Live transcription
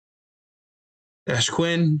Dash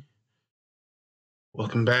Quinn,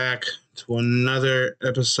 welcome back to another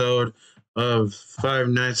episode of Five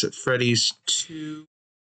Nights at Freddy's 2.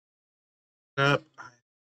 Up,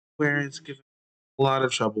 where it's giving a lot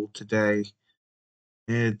of trouble today.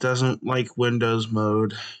 It doesn't like Windows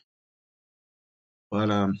mode, but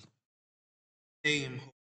I'm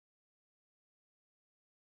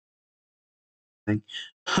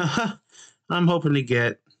hoping to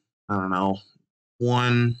get, I don't know,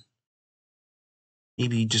 one,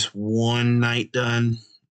 maybe just one night done.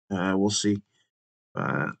 We'll see.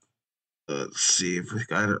 Let's see if we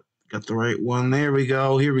got the right one. There we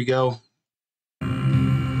go. Here we go.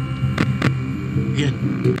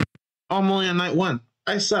 Again. Oh, I'm only on night one.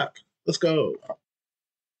 I suck. Let's go.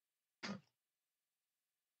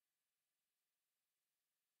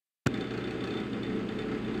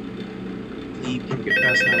 You can get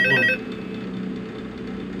past night one.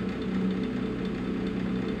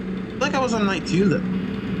 I feel like I was on night two, though.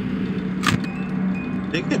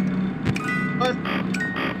 Think it. What?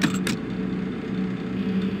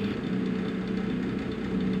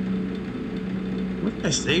 What did I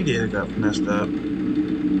save data got messed up?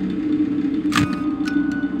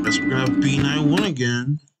 Guess we're gonna be night one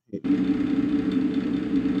again.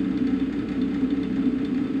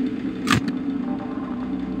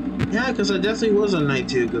 Yeah, because I definitely was on night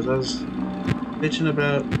two, because I was bitching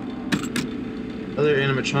about other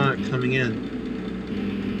animatronic coming in.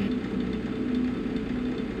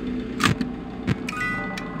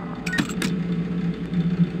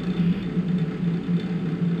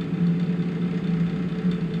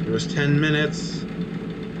 It was 10 minutes.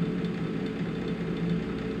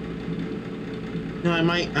 No, I'm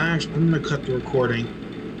gonna cut the recording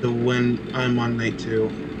to when I'm on night two,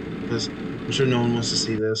 because I'm sure no one wants to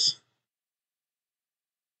see this.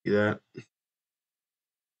 See that?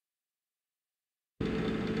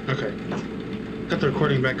 Okay. Got the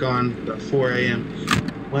recording back on at 4 a.m.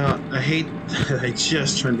 Well, I hate that I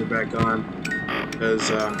just turned it back on,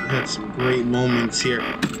 because I had some great moments here.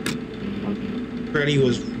 Freddy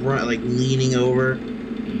was leaning over.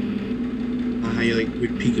 How you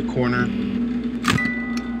would peek a corner.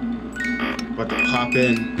 About to pop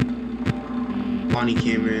in. Bonnie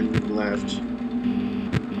came in and left.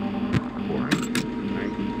 Boring.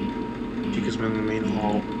 Right? Chica's been in the main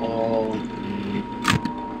hall all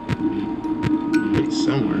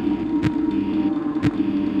somewhere.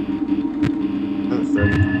 Another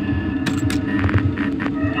Freddy.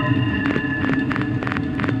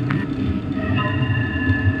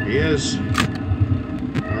 He is.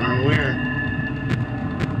 Wrong where?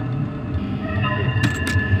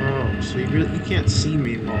 Oh, so you can't see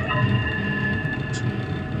me well.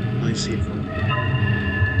 Let me see it from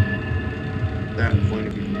that point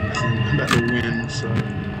of view. I'm about to win, so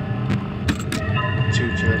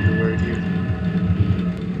 2 chapter right here.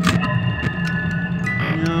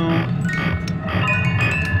 No.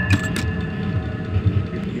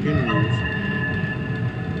 You didn't move.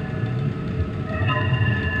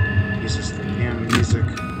 Jesus, the damn music.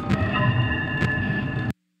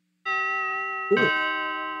 Cool.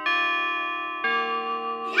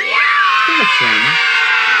 Cool fun.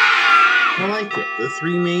 I like it. The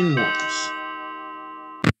 3 main ones.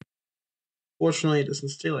 Fortunately, it doesn't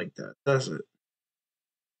stay like that, does it?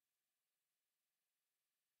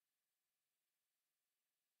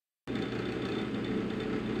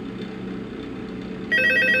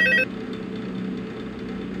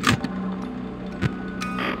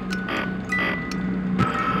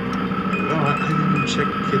 Check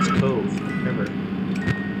Kid's Cove, ever.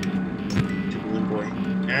 Balloon Boy.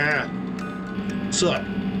 Ah! What's up?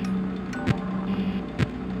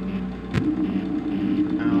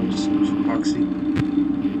 Just epoxy.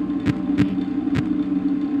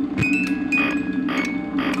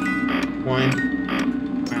 Wind.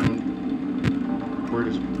 Wound. Word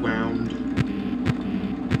is wound.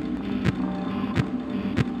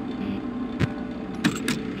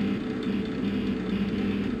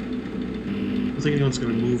 I don't think anyone's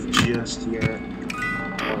gonna move just yet.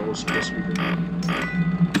 Oh, it was supposed to be good.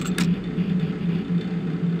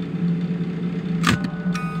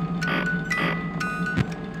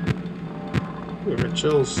 Ooh, I got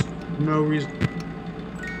chills. No reason.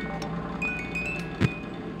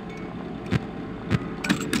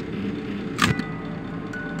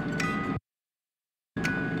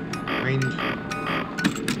 Mind.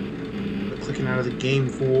 Quit clicking out of the game,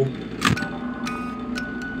 fool.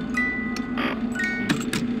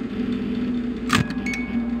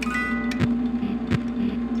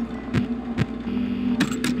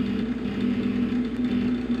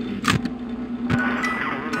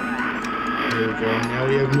 There we go. Now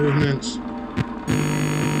we have movement.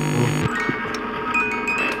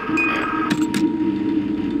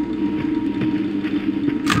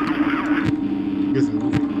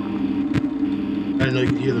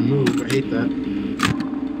 hate that.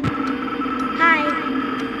 Hi.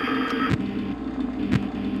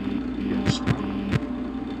 Yes.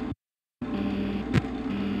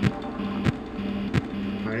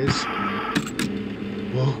 Eyes.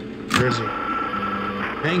 Whoa, where is he?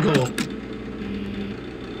 Angle!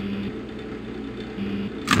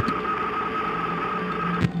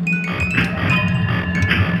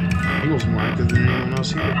 Angle's more active than anyone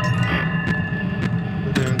else here.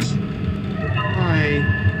 Events. Hi.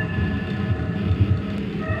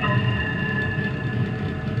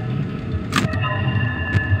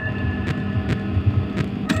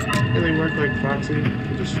 Yeah, they work like proxy.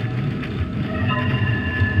 They just...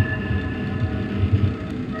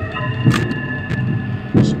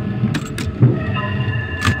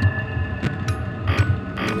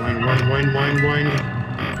 Wind.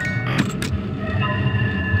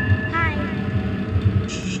 Hi.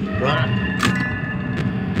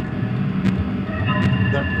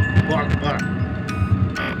 Fuck.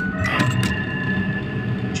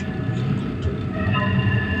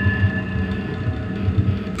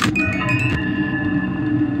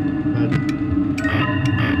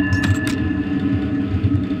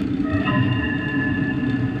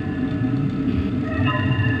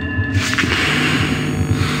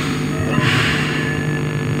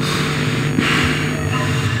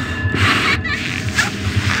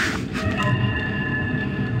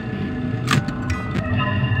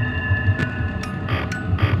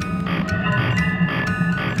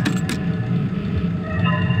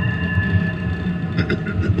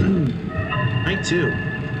 Night 2.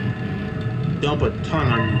 Dump a ton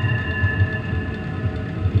on you.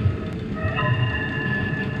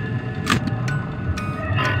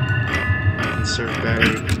 Conserve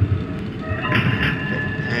battery.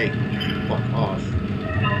 Hey, fuck off.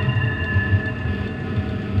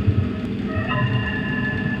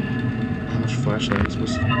 How much flashlight am I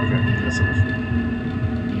supposed to... Okay, that's enough.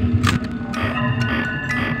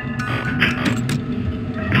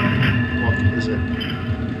 What is it?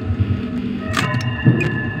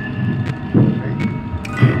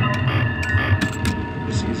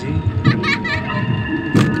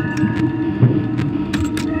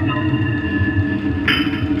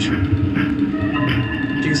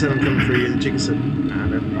 Chicken said I'm coming for you, and the chicken said, nah,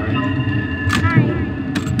 never mind. Hi.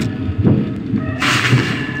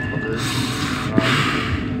 Fucker.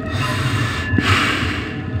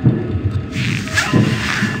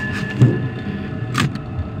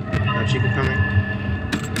 Now chicken coming.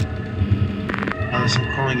 There's some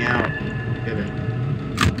crawling out. Get it.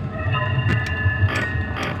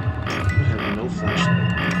 I have no flashlight.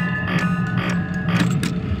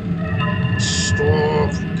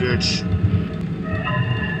 Stop, bitch.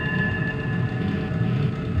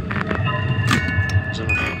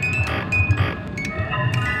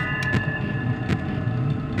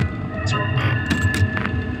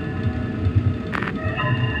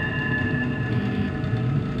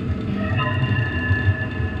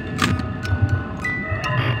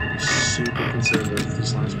 Super conservative with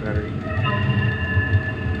this last battery.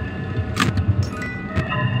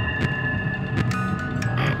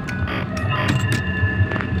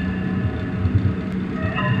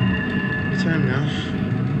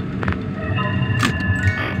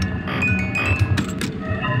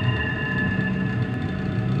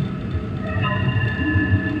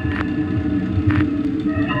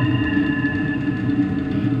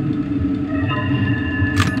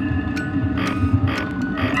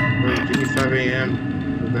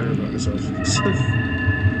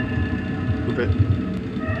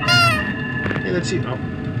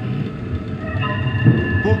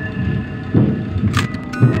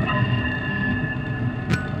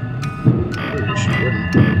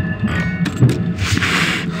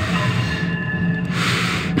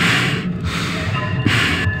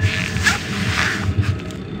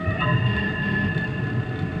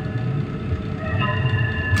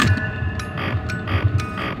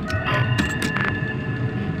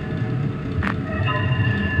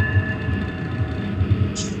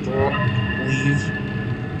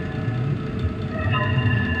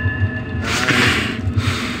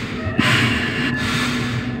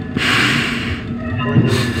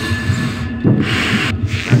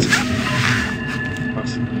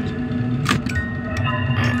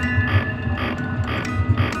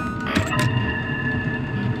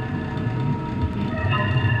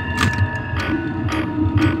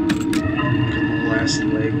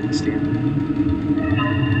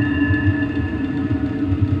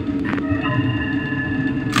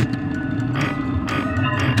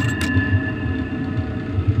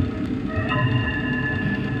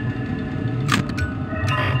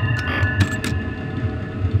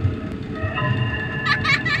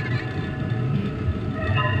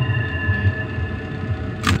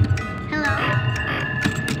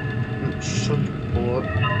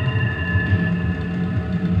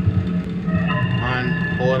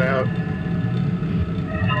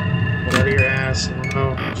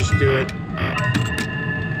 Oh, just do it.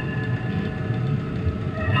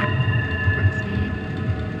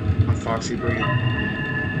 On Foxy, bring it.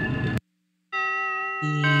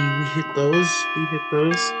 We hit those. We hit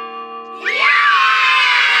those.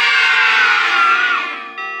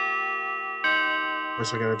 Of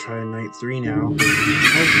course, I gotta try night 3 now.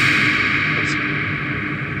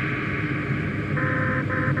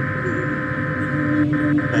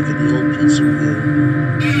 Back at the old pizzeria.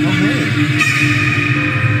 Oh, hey.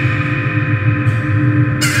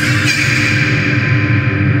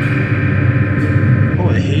 Oh,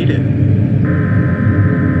 I hate it.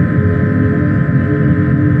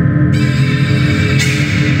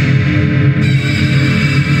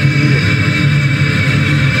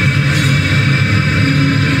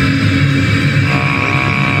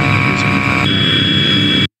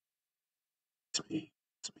 It's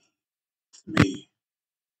me.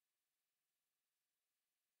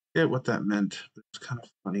 I get what that meant, but it's kind of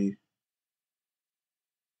funny.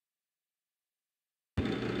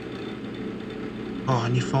 Oh, a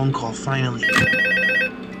new phone call, finally. Oh,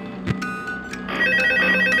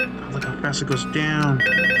 look how fast it goes down.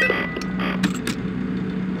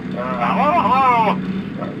 Hello?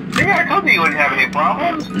 See, I told you you wouldn't have any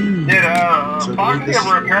problems. Did, Foxy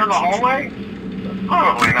ever repair the hallway?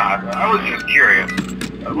 Probably not. I was just curious.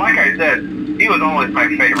 Like I said, he was always my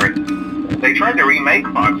favorite. They tried to remake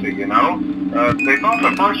Foxy, you know? They thought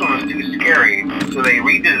the first one was too scary, so they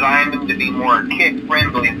redesigned him to be more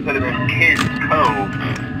kid-friendly instead of in Kids Cove.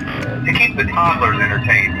 To keep the toddlers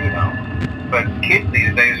entertained, you know? But kids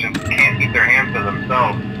these days just can't keep their hands to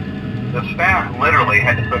themselves. The staff literally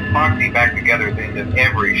had to put Foxy back together at the end of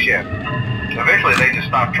every shift. Eventually they just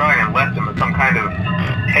stopped trying and left him as some kind of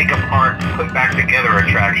take-apart, put-back-together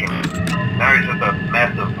attraction. Now he's just a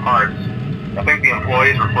mess of parts. I think the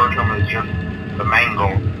employees refer to him as just the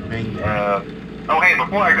Mangle. Oh hey,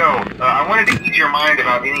 before I go, I wanted to ease your mind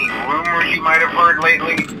about any rumors you might have heard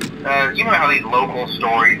lately. You know how these local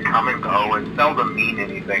stories come and go and seldom mean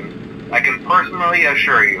anything. I can personally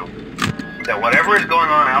assure you that whatever is going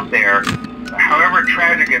on out there, however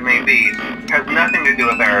tragic it may be, has nothing to do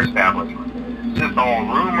with our establishment. It's just all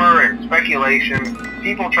rumor and speculation,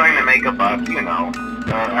 people trying to make a buck, you know.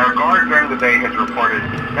 Our guard during the day has reported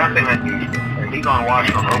nothing unusual, and he's on watch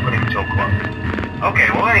from opening till close. Okay,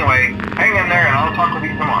 well anyway, hang in there and I'll talk with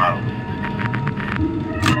you tomorrow.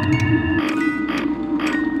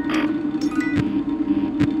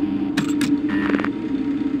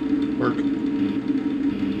 Work.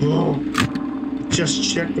 Oh, just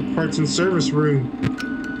check the parts and service room.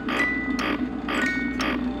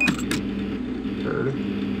 Heard.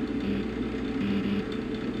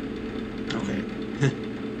 Okay.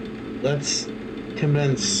 Let's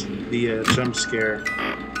commence the jump scare.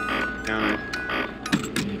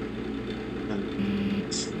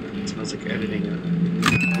 It smells like editing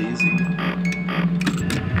easy.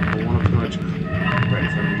 I want to punch right in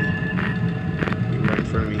front of me. Right in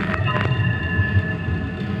front of me.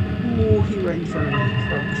 Oh, he right in front of me.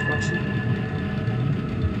 Foxy.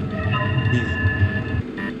 Leave.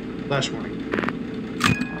 Flash warning.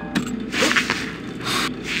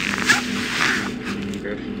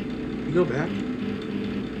 Good. You go back.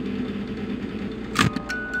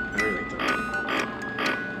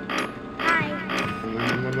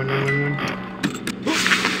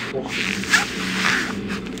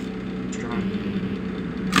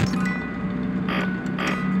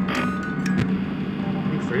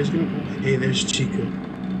 Hey, there's Chica.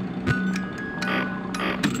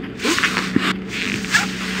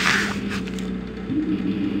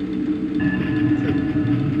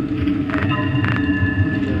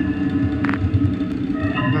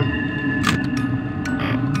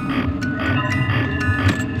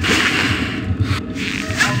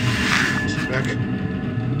 Back.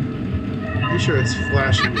 Pretty sure it's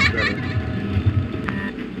flashing is better.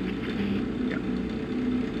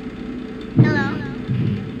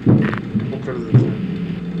 Go to the door.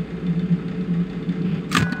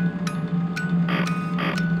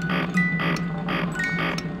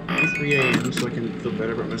 3 a.m. so I can feel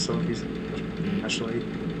better about myself. He's flashlight.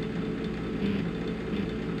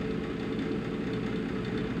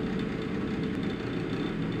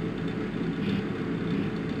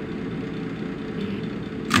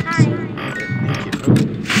 Thank you.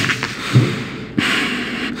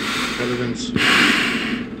 Relevance.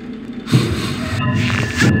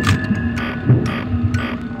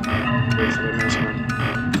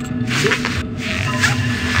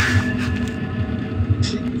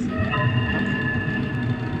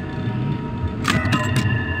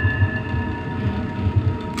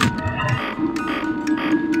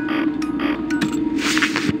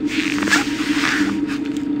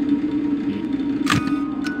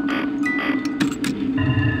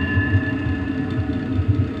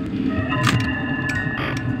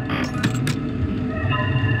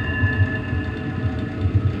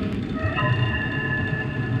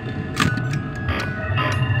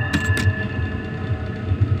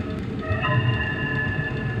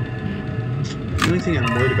 only thing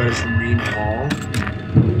I'm worried about is the main hall.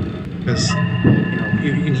 Because, you know,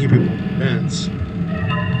 you can hear people in the vents. I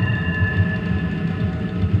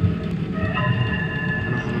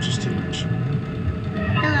don't know how much is too much.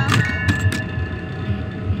 Hello.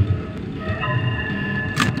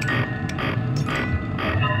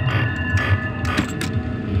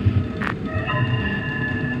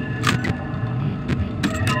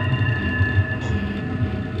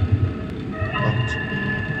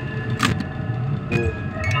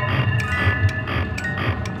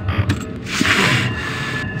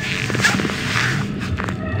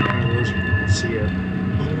 See ya.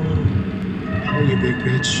 Oh, you big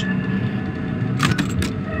bitch.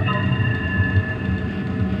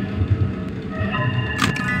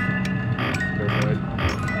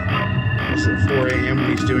 It's at 4 a.m. when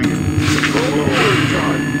he's doing it. Oh,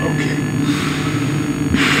 God. Okay.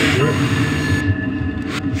 Do it.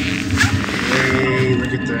 Hey,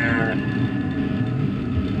 look at that.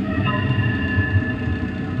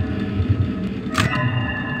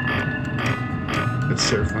 That's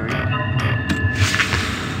terrifying.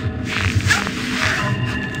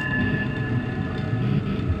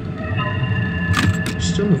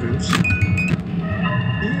 Still in the vents.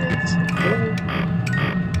 Yes. Oh.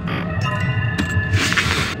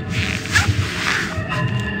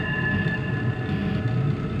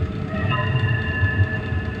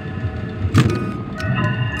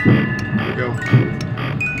 Here we go. Here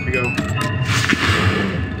we go.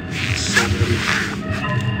 So heavy.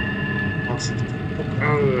 Lots of...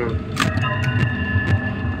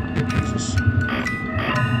 Jesus.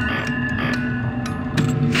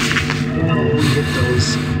 Oh, hit those.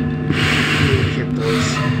 Hit those.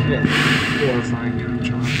 Yeah. Horrifying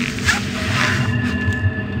animatronic.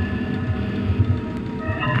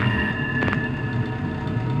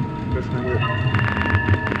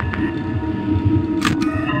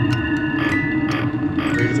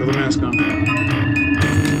 Ready to throw the mask on.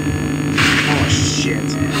 Oh shit.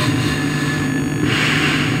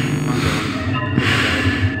 I'm going.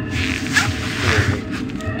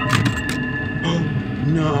 Oh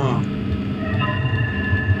no.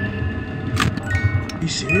 Are you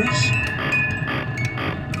serious?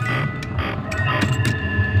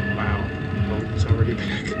 Wow. Well, he's already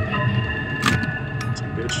back. That's a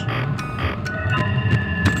bitch.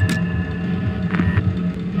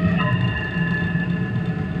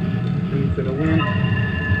 I'm gonna win.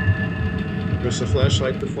 Press the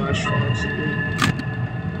flashlight, the flash fogs.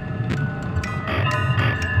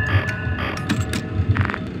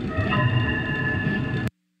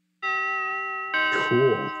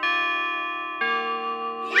 Cool.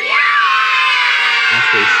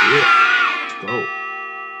 Halfway through it. Let's go.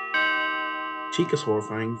 Chica's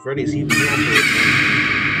horrifying. Freddy's even more horrifying.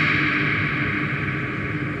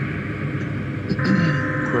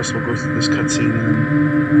 Of course, we'll go through this cutscene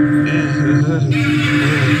and the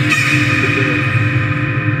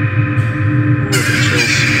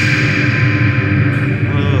chills.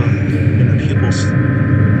 And the pupils.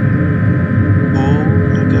 Oh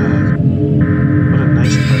my god. What a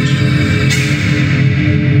nice touch.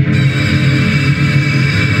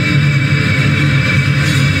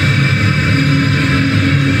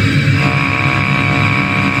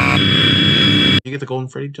 You get the Golden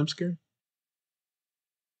Freddy jump scare?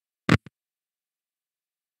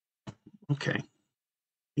 Okay.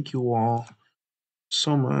 Thank you all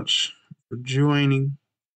so much for joining.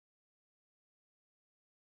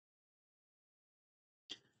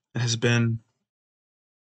 It has been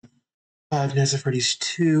Five Nights at Freddy's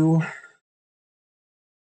 2.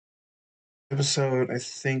 Episode, I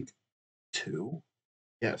think, 2.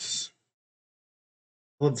 Yes.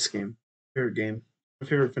 I love this game. Favorite game. My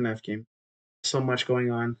favorite FNAF game. So much going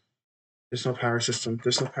on. There's no power system.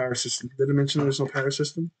 There's no power system. Did I mention there's no power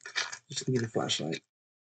system? Just need a flashlight.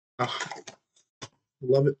 Oh,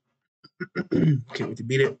 love it. Can't wait to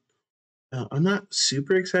beat it. I'm not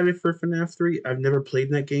super excited for FNAF 3. I've never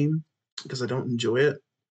played that game because I don't enjoy it.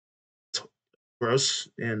 It's gross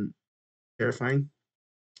and terrifying.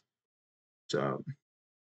 So,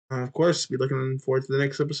 of course, be looking forward to the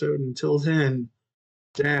next episode. Until then,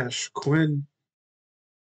 Dash, Quinn.